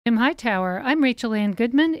Jim Hightower. I'm Rachel Ann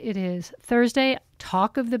Goodman. It is Thursday,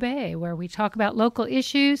 Talk of the Bay, where we talk about local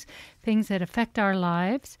issues, things that affect our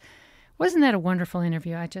lives. Wasn't that a wonderful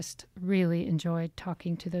interview? I just really enjoyed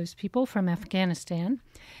talking to those people from Afghanistan.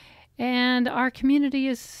 And our community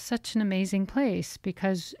is such an amazing place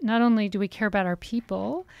because not only do we care about our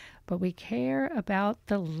people, but we care about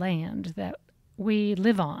the land that we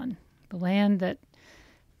live on, the land that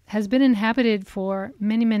has been inhabited for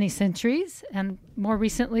many, many centuries, and more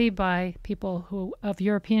recently by people who of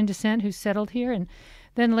European descent who settled here, and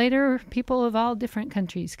then later people of all different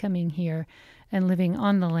countries coming here and living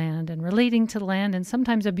on the land and relating to the land and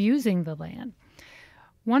sometimes abusing the land.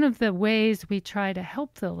 One of the ways we try to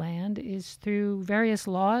help the land is through various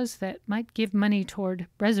laws that might give money toward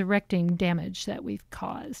resurrecting damage that we've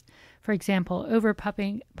caused. For example,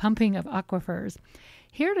 pumping of aquifers.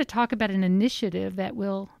 Here to talk about an initiative that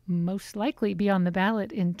will most likely be on the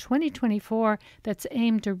ballot in 2024 that's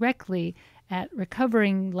aimed directly at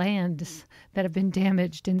recovering lands that have been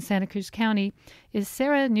damaged in Santa Cruz County is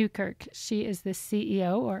Sarah Newkirk. She is the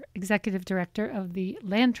CEO or Executive Director of the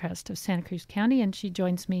Land Trust of Santa Cruz County, and she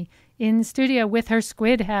joins me in studio with her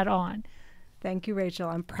squid hat on. Thank you, Rachel.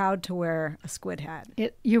 I'm proud to wear a squid hat.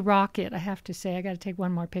 You rock it, I have to say. I got to take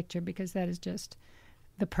one more picture because that is just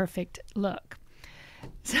the perfect look.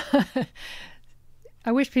 So,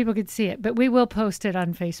 I wish people could see it, but we will post it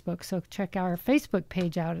on Facebook, so check our Facebook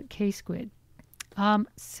page out at K-Squid.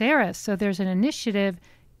 Sarah, so there's an initiative.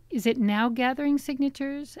 Is it now gathering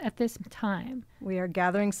signatures at this time? We are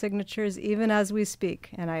gathering signatures even as we speak,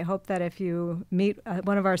 and I hope that if you meet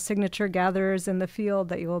one of our signature gatherers in the field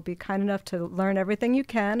that you will be kind enough to learn everything you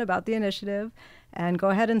can about the initiative and go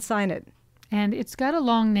ahead and sign it. And it's got a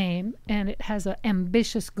long name, and it has an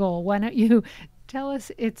ambitious goal. Why don't you tell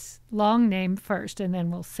us its long name first, and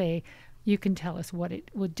then we'll say you can tell us what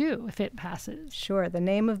it would do if it passes. Sure. The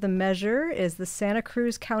name of the measure is the Santa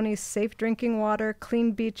Cruz County Safe Drinking Water,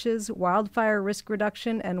 Clean Beaches, Wildfire Risk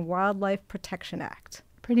Reduction, and Wildlife Protection Act.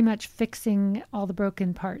 Pretty much fixing all the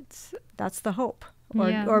broken parts. That's the hope,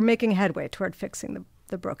 or making headway toward fixing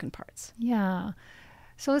the broken parts. Yeah.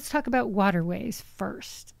 So let's talk about waterways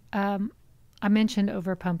first. I mentioned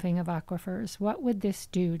overpumping of aquifers. What would this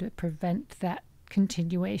do to prevent that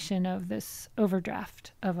continuation of this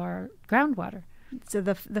overdraft of our groundwater? So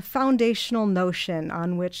the foundational notion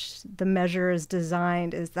on which the measure is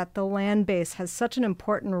designed is that the land base has such an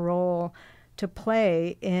important role to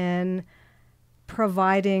play in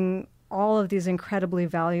providing all of these incredibly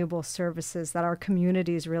valuable services that our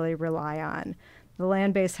communities really rely on. The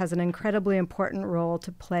land base has an incredibly important role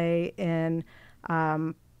to play in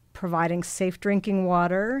providing safe drinking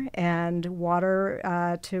water and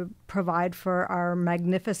water to provide for our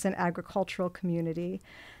magnificent agricultural community.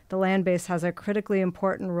 The land base has a critically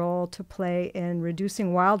important role to play in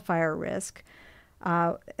reducing wildfire risk.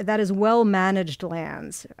 That is, well-managed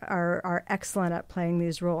lands are excellent at playing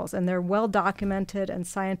these roles, and they're well documented and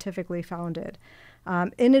scientifically founded.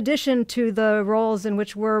 In addition to the roles in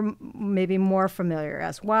which we're maybe more familiar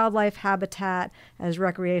as wildlife habitat, as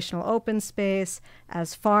recreational open space,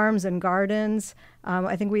 as farms and gardens,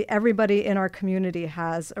 I think everybody in our community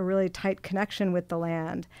has a really tight connection with the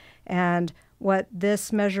land. And what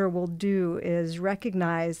this measure will do is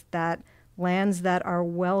recognize that lands that are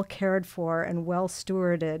well cared for and well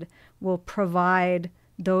stewarded will provide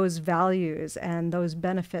those values and those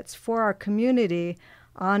benefits for our community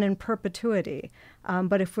on in perpetuity.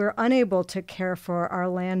 But if we're unable to care for our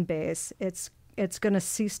land base, it's going to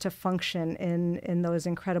cease to function in those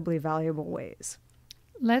incredibly valuable ways.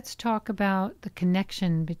 Let's talk about the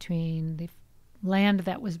connection between the land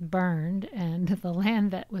that was burned and the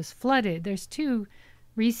land that was flooded. There's two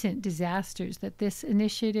recent disasters that this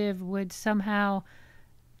initiative would somehow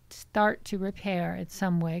start to repair in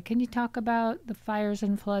some way. Can you talk about the fires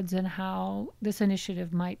and floods and how this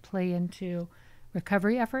initiative might play into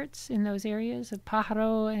recovery efforts in those areas of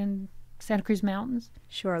Pajaro and Santa Cruz Mountains?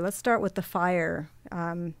 Sure. Let's start with the fire.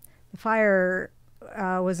 The fire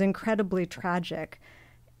was incredibly tragic.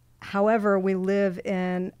 However, we live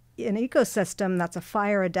in an ecosystem that's a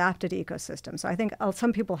fire-adapted ecosystem. So I think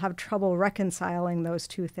some people have trouble reconciling those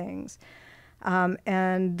two things.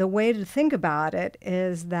 And the way to think about it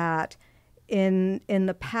is that in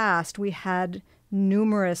the past, we had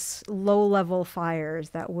numerous low-level fires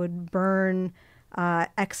that would burn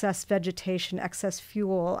excess vegetation, excess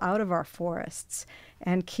fuel out of our forests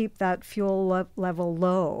and keep that fuel level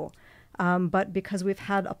low. But because we've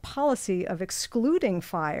had a policy of excluding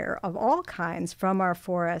fire of all kinds from our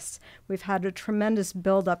forests, we've had a tremendous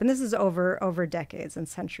buildup, and this is over decades and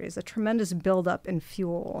centuries, a tremendous buildup in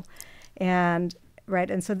fuel. And Right.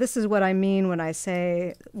 And so this is what I mean when I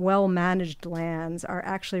say well-managed lands are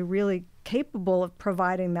actually really capable of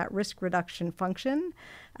providing that risk reduction function.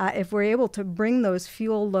 If we're able to bring those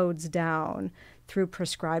fuel loads down through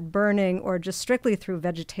prescribed burning or just strictly through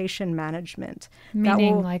vegetation management.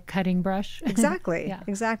 Meaning like cutting brush? Exactly, yeah.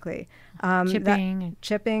 exactly.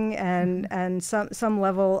 Chipping. And some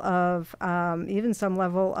level of, even some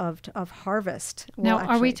level of harvest. Now,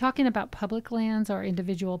 are we talking about public lands or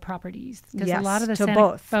individual properties? Because yes, a lot of the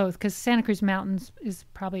both. Both, because Santa Cruz Mountains is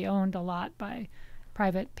probably owned a lot by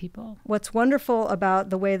private people. What's wonderful about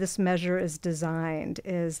the way this measure is designed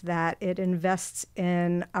is that it invests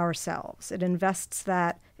in ourselves. It invests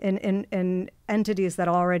that in entities that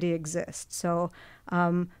already exist. So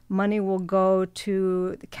money will go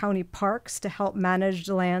to the county parks to help manage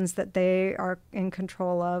the lands that they are in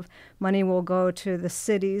control of. Money will go to the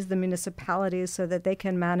cities, the municipalities, so that they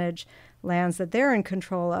can manage lands that they're in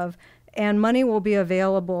control of. And money will be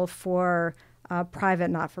available for private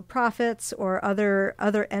not-for-profits or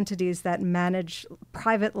other entities that manage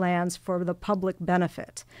private lands for the public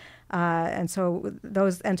benefit. And so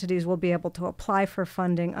those entities will be able to apply for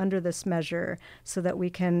funding under this measure so that we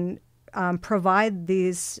can provide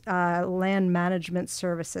these land management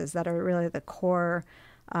services that are really the core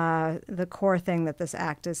thing that this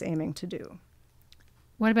act is aiming to do.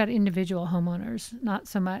 What about individual homeowners? Not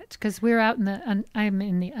so much, because we're out in I'm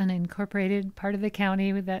in the unincorporated part of the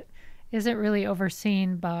county that isn't really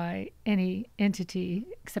overseen by any entity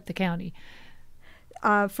except the county.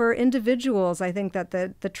 For individuals, I think that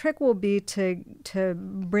the trick will be to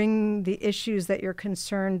bring the issues that you're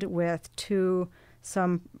concerned with to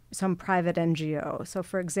some private NGO. So,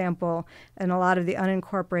 for example, in a lot of the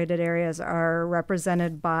unincorporated areas are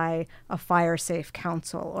represented by a fire safe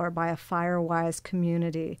council or by a fire-wise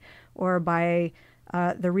community or by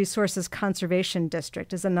the Resources Conservation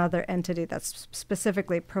District is another entity that's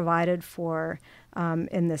specifically provided for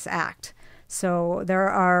in this act. So there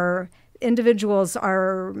are individuals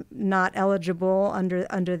are not eligible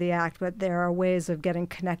under the act, but there are ways of getting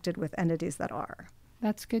connected with entities that are.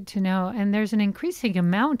 That's good to know. And there's an increasing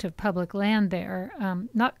amount of public land there,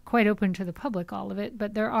 not quite open to the public, all of it,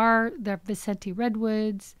 but there are the Vicente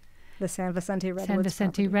Redwoods. The San Vicente Redwoods. San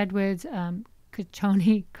Vicente Redwoods.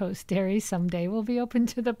 Cochoni Coast Dairy someday will be open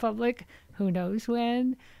to the public. Who knows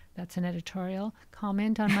when? That's an editorial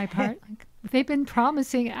comment on my part. They've been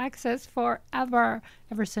promising access ever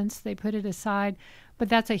since they put it aside. But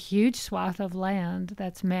that's a huge swath of land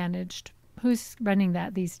that's managed. Who's running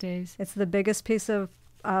that these days? It's the biggest piece of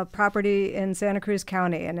property in Santa Cruz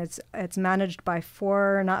County, and it's managed by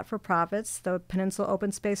 4 not-for-profits: the Peninsula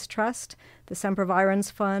Open Space Trust, the Sempervirens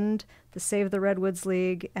Fund, the Save the Redwoods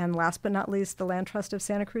League, and last but not least, the Land Trust of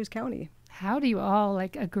Santa Cruz County. How do you all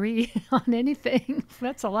agree on anything?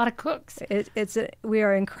 That's a lot of cooks. We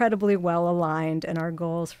are incredibly well aligned in our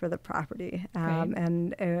goals for the property,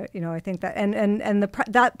 and I think that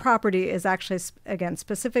that property is actually again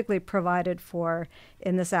specifically provided for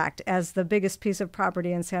in this act as the biggest piece of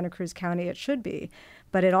property in Santa Cruz County. It should be,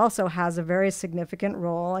 but it also has a very significant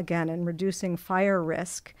role again in reducing fire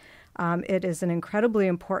risk. It is an incredibly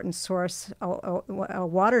important source, a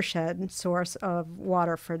watershed source of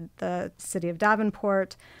water for the city of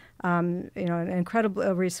Davenport, an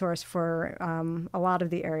incredible resource for a lot of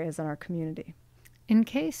the areas in our community. In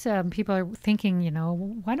case people are thinking,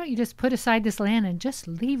 why don't you just put aside this land and just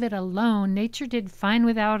leave it alone? Nature did fine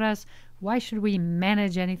without us. Why should we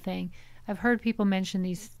manage anything? I've heard people mention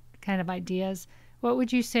these kind of ideas. What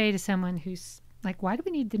would you say to someone who's why do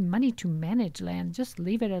we need the money to manage land? Just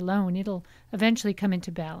leave it alone. It'll eventually come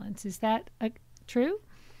into balance. Is that true?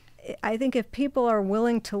 I think if people are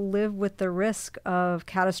willing to live with the risk of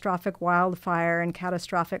catastrophic wildfire and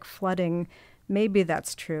catastrophic flooding, maybe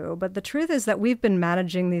that's true. But the truth is that we've been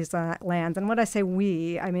managing these lands. And when I say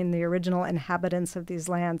we, I mean the original inhabitants of these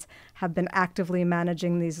lands have been actively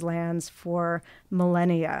managing these lands for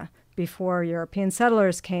millennia. Before European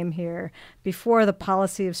settlers came here, before the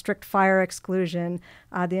policy of strict fire exclusion,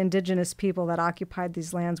 the indigenous people that occupied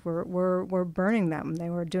these lands were burning them. They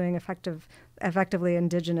were doing effectively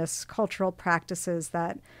indigenous cultural practices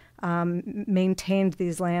that maintained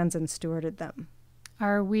these lands and stewarded them.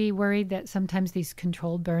 Are we worried that sometimes these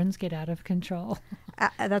controlled burns get out of control?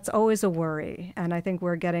 That's always a worry, and I think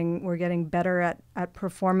we're getting better at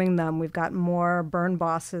performing them. We've got more burn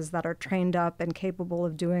bosses that are trained up and capable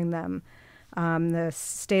of doing them. The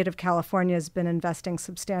state of California has been investing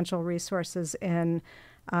substantial resources in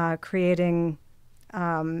creating,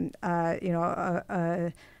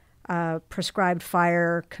 a prescribed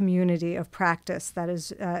fire community of practice that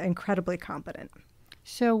is incredibly competent.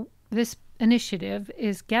 So this initiative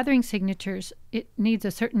is gathering signatures. It needs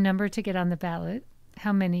a certain number to get on the ballot.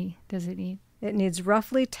 How many does it need? It needs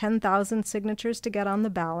roughly 10,000 signatures to get on the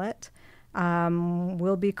ballot.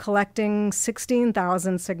 We'll be collecting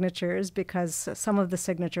 16,000 signatures because some of the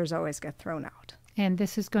signatures always get thrown out. And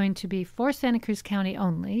this is going to be for Santa Cruz County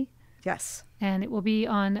only. Yes. And it will be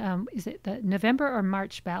on, is it the November or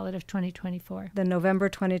March ballot of 2024? The November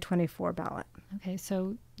 2024 ballot. Okay,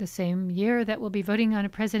 so the same year that we'll be voting on a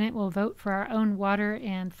president, we'll vote for our own water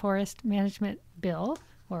and forest management bill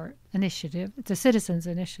or initiative. It's a citizens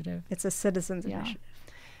initiative. It's a citizens initiative.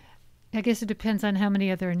 I guess it depends on how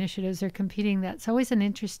many other initiatives are competing. That's always an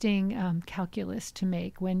interesting calculus to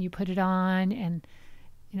make when you put it on, and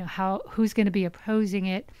who's going to be opposing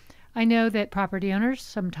it. I know that property owners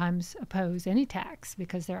sometimes oppose any tax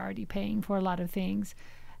because they're already paying for a lot of things.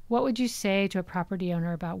 What would you say to a property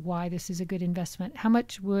owner about why this is a good investment? How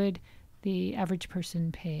much would the average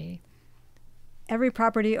person pay? Every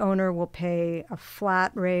property owner will pay a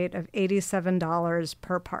flat rate of $87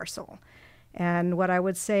 per parcel. And what I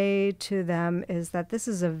would say to them is that this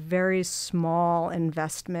is a very small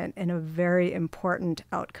investment in a very important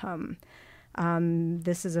outcome.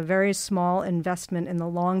 This is a very small investment in the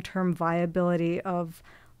long-term viability of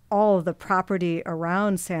all of the property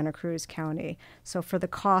around Santa Cruz County. So for the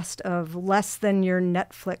cost of less than your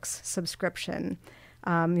Netflix subscription,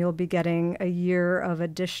 you'll be getting a year of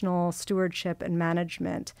additional stewardship and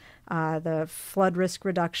management, the flood risk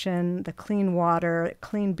reduction, the clean water,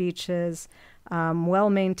 clean beaches,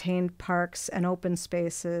 well-maintained parks and open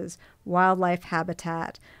spaces, wildlife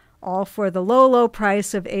habitat, all for the low, low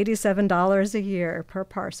price of $87 a year per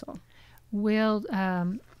parcel. Will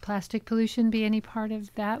plastic pollution be any part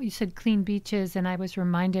of that? You said clean beaches, and I was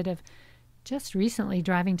reminded of just recently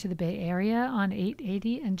driving to the Bay Area on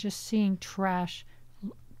 880 and just seeing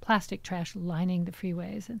plastic trash lining the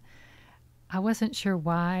freeways. And I wasn't sure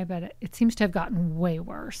why, but it seems to have gotten way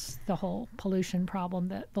worse, the whole pollution problem,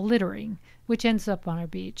 the littering, which ends up on our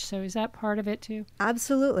beach. So is that part of it too?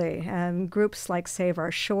 Absolutely. Groups like Save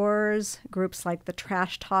Our Shores, groups like the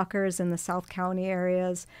Trash Talkers in the South County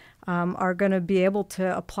areas are going to be able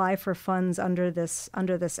to apply for funds under this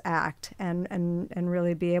act and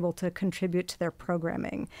really be able to contribute to their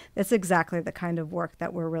programming. It's exactly the kind of work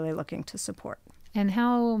that we're really looking to support. And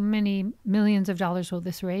how many millions of dollars will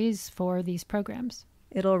this raise for these programs?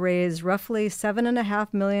 It'll raise roughly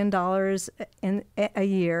 $7.5 million a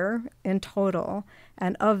year in total,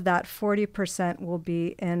 and of that, 40% will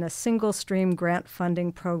be in a single stream grant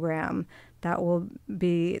funding program that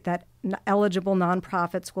eligible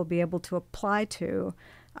nonprofits will be able to apply to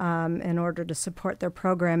in order to support their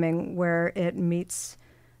programming where it meets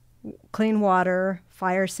clean water,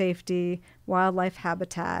 fire safety, wildlife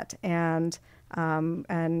habitat, and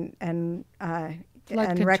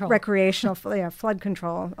recreational flood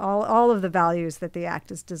control, all of the values that the act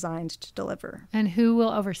is designed to deliver. And who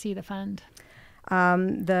will oversee the fund?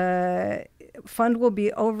 The fund will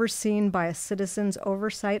be overseen by a Citizens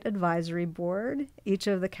Oversight Advisory Board. Each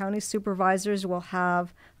of the county supervisors will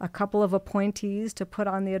have a couple of appointees to put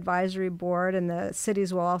on the advisory board, and the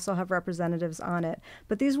cities will also have representatives on it.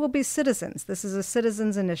 But these will be citizens. This is a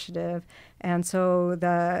citizens initiative, and so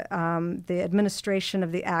the administration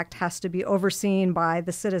of the act has to be overseen by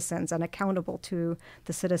the citizens and accountable to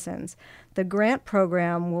the citizens. The grant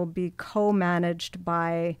program will be co-managed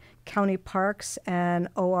by County Parks and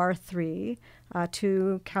OR3,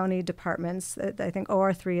 two county departments. I think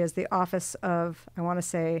OR3 is the Office of, I want to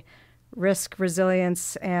say, Risk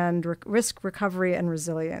Resilience and Risk Recovery and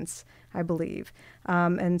Resilience, I believe.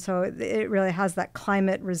 And so it really has that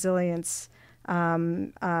climate resilience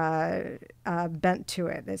bent to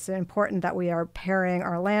it. It's important that we are pairing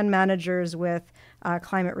our land managers with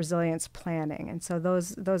climate resilience planning. And so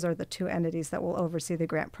those are the two entities that will oversee the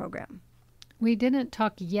grant program. We didn't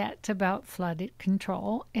talk yet about flood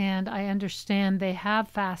control, and I understand they have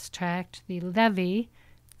fast-tracked the levee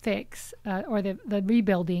fix or the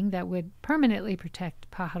rebuilding that would permanently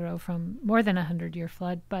protect Pajaro from more than a 100-year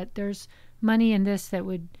flood, but there's money in this that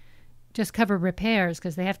would just cover repairs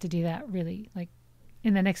because they have to do that really like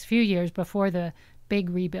in the next few years before the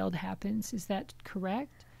big rebuild happens. Is that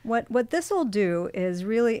correct? What this will do is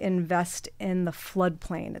really invest in the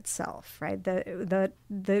floodplain itself, right? The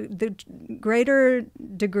greater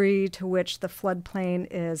degree to which the floodplain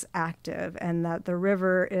is active and that the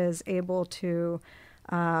river is able to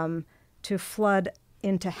flood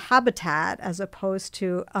into habitat as opposed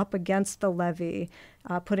to up against the levee,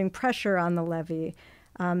 putting pressure on the levee.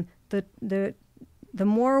 The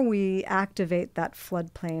more we activate that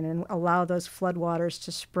floodplain and allow those floodwaters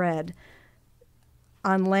to spread,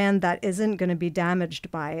 on land that isn't going to be damaged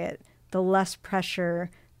by it, the less pressure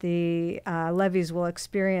the levees will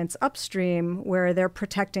experience upstream where they're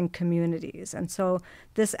protecting communities. And so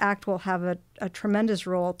this act will have a tremendous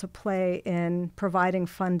role to play in providing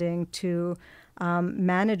funding to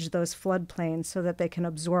manage those floodplains so that they can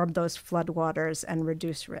absorb those floodwaters and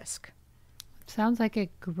reduce risk. Sounds like a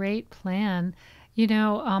great plan. You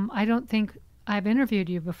know, I don't think I've interviewed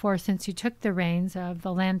you before since you took the reins of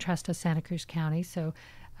the Land Trust of Santa Cruz County, so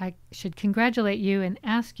I should congratulate you and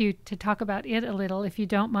ask you to talk about it a little, if you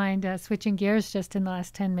don't mind switching gears just in the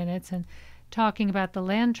last 10 minutes and talking about the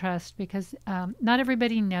Land Trust, because not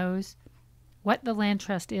everybody knows what the Land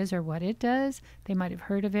Trust is or what it does. They might have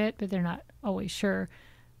heard of it, but they're not always sure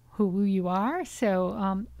who you are.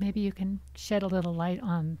 So maybe you can shed a little light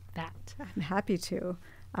on that. I'm happy to.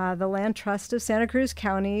 The Land Trust of Santa Cruz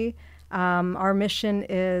County, our mission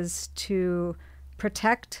is to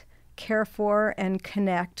protect, care for, and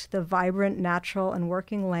connect the vibrant natural and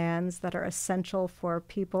working lands that are essential for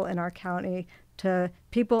people in our county, to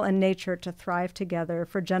people and nature to thrive together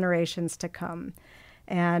for generations to come.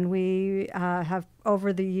 And we have,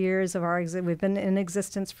 over the years of we've been in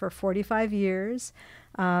existence for 45 years,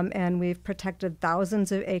 and we've protected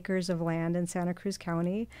thousands of acres of land in Santa Cruz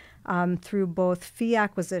County through both fee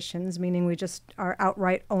acquisitions, meaning we just are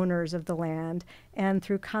outright owners of the land, and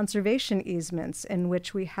through conservation easements in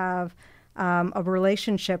which we have a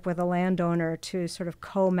relationship with a landowner to sort of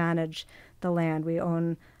co-manage the land. We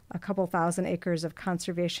own a couple thousand acres of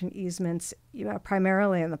conservation easements,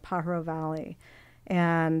 primarily in the Pajaro Valley.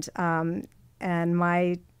 And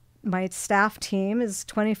my staff team is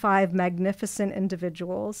 25 magnificent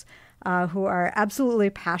individuals who are absolutely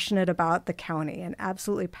passionate about the county and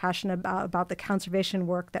absolutely passionate about the conservation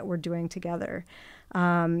work that we're doing together.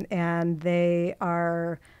 And they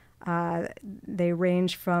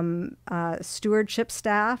range from stewardship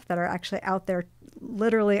staff that are actually out there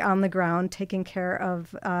literally on the ground taking care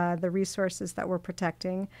of the resources that we're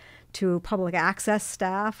protecting, to public access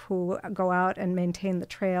staff who go out and maintain the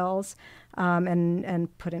trails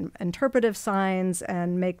and put in interpretive signs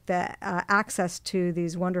and make the access to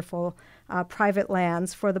these wonderful private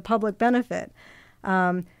lands for the public benefit.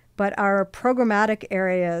 But our programmatic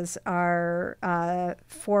areas are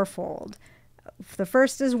fourfold. The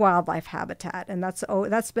first is wildlife habitat, and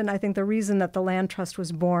that's been, I think, the reason that the Land Trust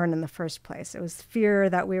was born in the first place. It was fear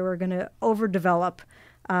that we were going to overdevelop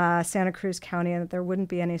Santa Cruz County and that there wouldn't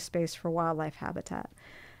be any space for wildlife habitat.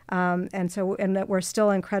 And that we're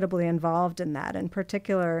still incredibly involved in that. In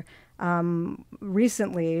particular,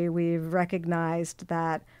 recently we've recognized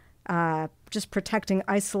that just protecting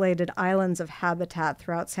isolated islands of habitat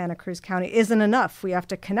throughout Santa Cruz County isn't enough. We have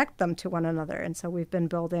to connect them to one another. And so we've been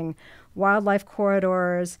building wildlife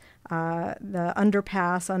corridors. The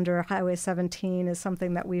underpass under Highway 17 is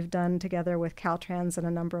something that we've done together with Caltrans and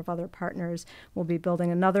a number of other partners. We'll be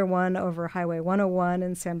building another one over Highway 101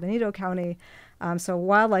 in San Benito County. So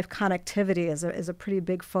wildlife connectivity is a pretty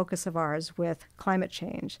big focus of ours with climate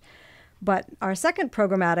change. But our second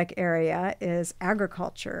programmatic area is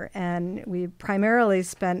agriculture, and we primarily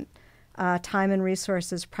spent time and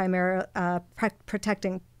resources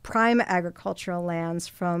protecting prime agricultural lands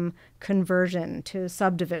from conversion to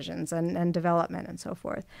subdivisions and development and so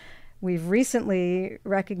forth. We've recently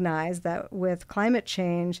recognized that with climate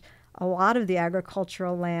change, a lot of the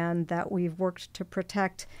agricultural land that we've worked to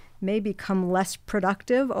protect may become less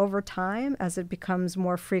productive over time as it becomes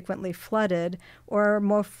more frequently flooded or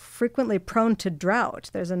more frequently prone to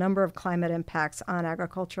drought. There's a number of climate impacts on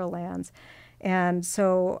agricultural lands. And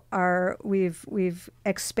so we've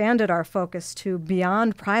expanded our focus to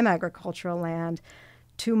beyond prime agricultural land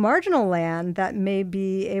to marginal land that may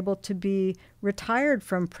be able to be retired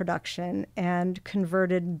from production and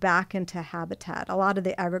converted back into habitat. A lot of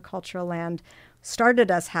the agricultural land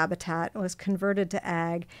started as habitat, was converted to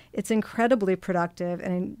ag. It's incredibly productive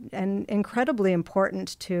and incredibly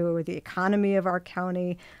important to the economy of our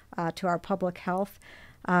county, to our public health.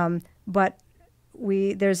 But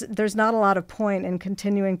there's not a lot of point in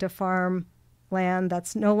continuing to farm land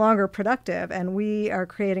that's no longer productive, and we are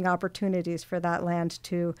creating opportunities for that land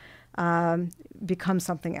to become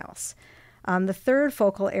something else. The third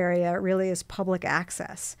focal area really is public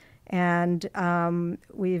access. And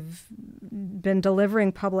we've been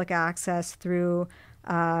delivering public access through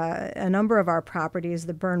a number of our properties,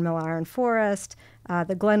 the Burn Mill Iron Forest,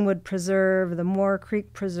 the Glenwood Preserve, the Moore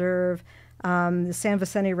Creek Preserve, The San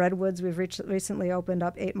Vicente Redwoods, we've recently opened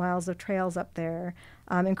up 8 miles of trails up there,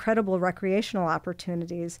 incredible recreational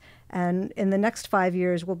opportunities. And in the next 5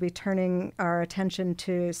 years, we'll be turning our attention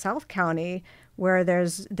to South County, where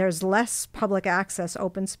there's less public access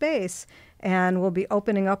open space, and we'll be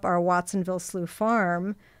opening up our Watsonville Slough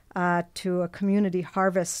Farm to a community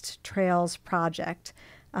harvest trails project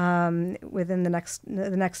within the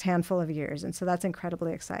next handful of years. And so that's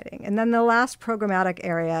incredibly exciting. And then the last programmatic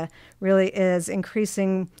area really is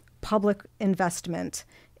increasing public investment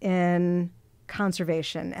in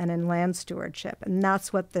conservation and in land stewardship. And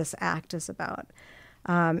that's what this act is about,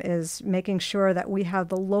 is making sure that we have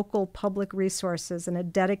the local public resources in a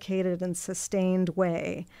dedicated and sustained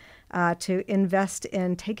way to invest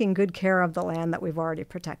in taking good care of the land that we've already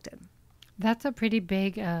protected. That's a pretty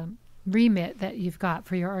big remit that you've got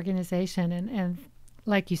for your organization. And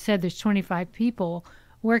like you said, there's 25 people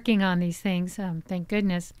working on these things. Thank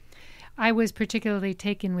goodness. I was particularly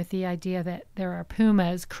taken with the idea that there are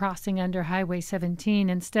pumas crossing under Highway 17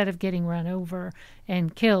 instead of getting run over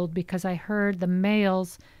and killed, because I heard the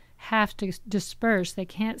males have to disperse. They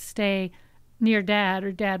can't stay near Dad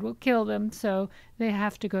or Dad will kill them, so they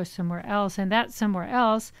have to go somewhere else. And that somewhere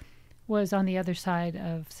else was on the other side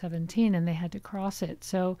of 17, and they had to cross it.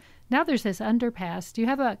 So now there's this underpass. Do you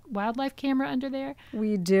have a wildlife camera under there?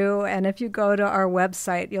 We do, and if you go to our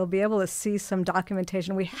website, you'll be able to see some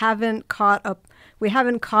documentation. We haven't caught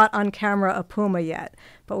on camera a puma yet,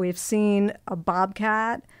 but we've seen a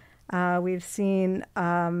bobcat. We've seen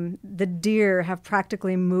the deer have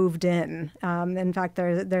practically moved in. In fact,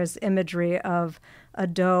 there's imagery of a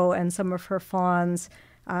doe and some of her fawns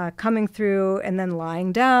coming through and then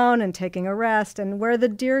lying down and taking a rest. And where the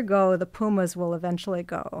deer go, the pumas will eventually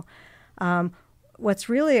go. What's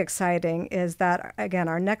really exciting is that, again,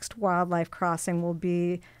 our next wildlife crossing will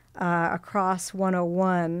be across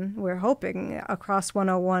 101. We're hoping across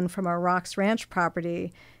 101 from our Rocks Ranch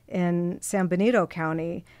property in San Benito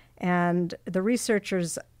County. And the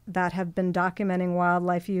researchers that have been documenting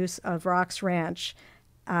wildlife use of Rocks Ranch,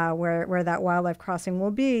 where that wildlife crossing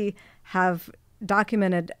will be, have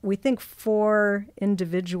documented, we think, 4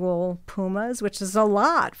 individual pumas, which is a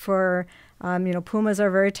lot for, pumas are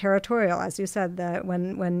very territorial. As you said, that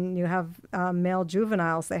when you have male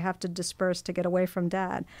juveniles, they have to disperse to get away from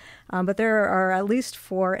Dad. But there are at least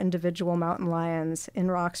 4 individual mountain lions in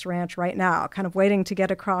Rocks Ranch right now, kind of waiting to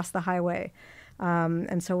get across the highway.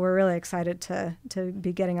 And so we're really excited to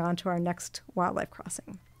be getting on to our next wildlife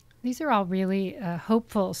crossing. These are all really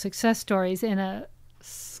hopeful success stories in a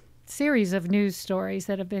series of news stories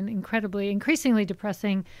that have been increasingly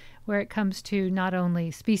depressing, where it comes to not only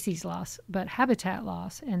species loss, but habitat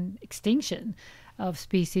loss and extinction of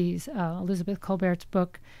species. Elizabeth Colbert's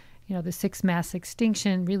book, The 6th Mass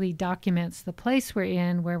Extinction, really documents the place we're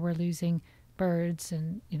in, where we're losing birds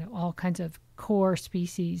and, all kinds of core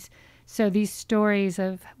species. So these stories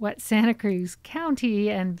of what Santa Cruz County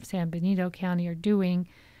and San Benito County are doing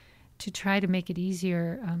to try to make it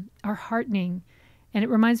easier are heartening. And it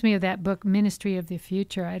reminds me of that book, Ministry of the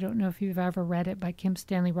Future. I don't know if you've ever read it, by Kim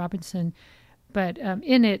Stanley Robinson. But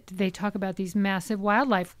in it, they talk about these massive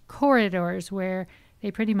wildlife corridors where they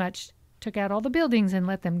pretty much took out all the buildings and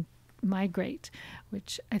let them migrate,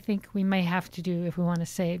 which I think we may have to do if we want to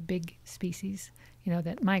save big species,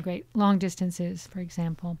 that migrate long distances, for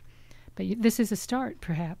example. But this is a start,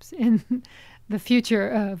 perhaps, in the future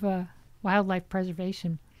of wildlife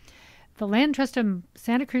preservation. The Land Trust of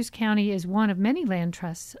Santa Cruz County is one of many land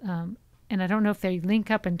trusts, and I don't know if they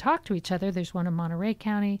link up and talk to each other. There's one in Monterey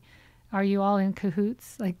County. Are you all in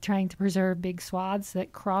cahoots, like trying to preserve big swaths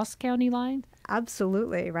that cross county lines?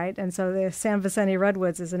 Absolutely, right? And so the San Vicente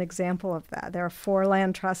Redwoods is an example of that. There are 4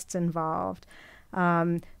 land trusts involved.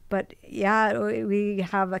 But yeah, we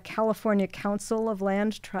have a California Council of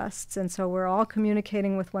Land Trusts, and so we're all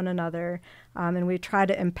communicating with one another, and we try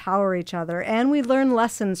to empower each other, and we learn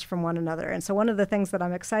lessons from one another. And so one of the things that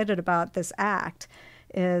I'm excited about this act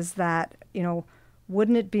is that,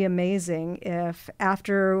 wouldn't it be amazing if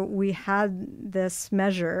after we had this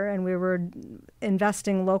measure and we were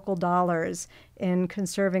investing local dollars in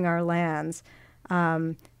conserving our lands,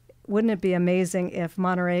 wouldn't it be amazing if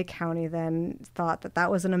Monterey County then thought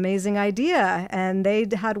that was an amazing idea and they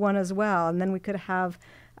had one as well? And then we could have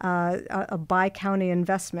a bi-county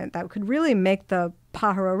investment that could really make the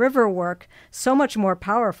Pajaro River work so much more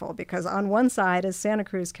powerful, because on one side is Santa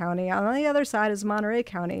Cruz County, on the other side is Monterey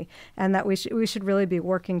County, and that we should really be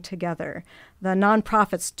working together. The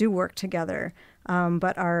nonprofits do work together,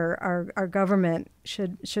 but our government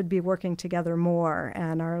should be working together more,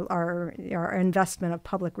 and our investment of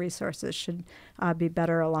public resources should be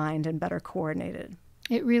better aligned and better coordinated.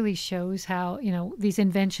 It really shows how, these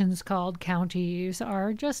inventions called counties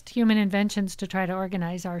are just human inventions to try to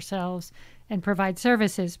organize ourselves and provide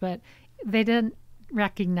services, but they didn't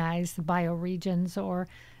recognize the bioregions or,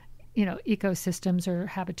 ecosystems or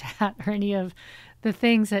habitat or any of the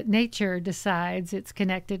things that nature decides it's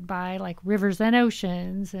connected by, like rivers and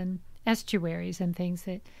oceans and estuaries and things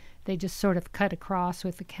that they just sort of cut across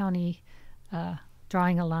with the county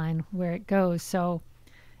drawing a line where it goes. So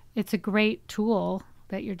it's a great tool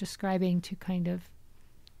that you're describing to kind of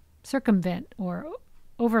circumvent or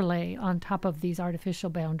overlay on top of these artificial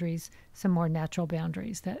boundaries some more natural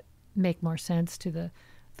boundaries that make more sense to the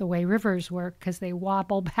way rivers work, because they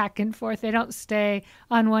wobble back and forth. They don't stay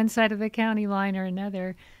on one side of the county line or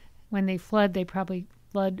another. When they flood, they probably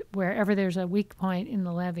flood wherever there's a weak point in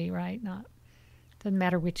the levee, right? Doesn't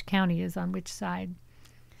matter which county is on which side.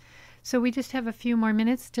 So we just have a few more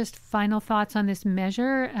minutes. Just final thoughts on this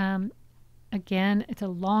measure. Again, it's a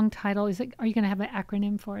long title. Are you going to have an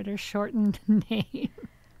acronym for it or shortened name?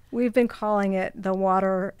 We've been calling it the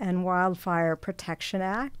Water and Wildfire Protection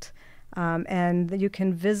Act. And you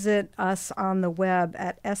can visit us on the web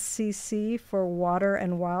at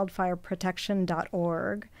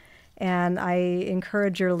scc4waterandwildfireprotection.org. And I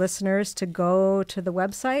encourage your listeners to go to the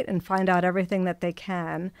website and find out everything that they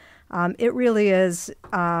can. It really is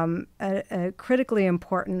a critically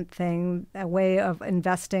important thing, a way of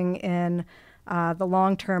investing in the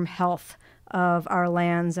long-term health of our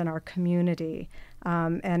lands and our community.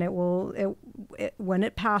 And when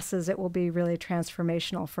it passes, it will be really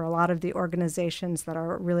transformational for a lot of the organizations that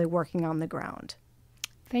are really working on the ground.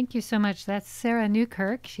 Thank you so much. That's Sarah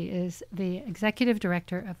Newkirk. She is the Executive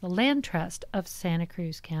Director of the Land Trust of Santa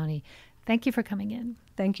Cruz County. Thank you for coming in.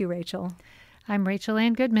 Thank you, Rachel. I'm Rachel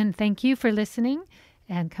Ann Goodman. Thank you for listening.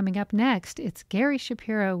 And coming up next, it's Gary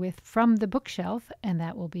Shapiro with From the Bookshelf, and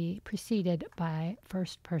that will be preceded by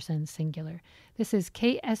First Person Singular. This is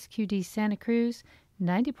KSQD Santa Cruz,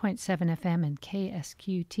 90.7 FM, and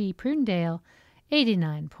KSQT Prudendale,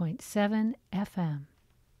 89.7 FM.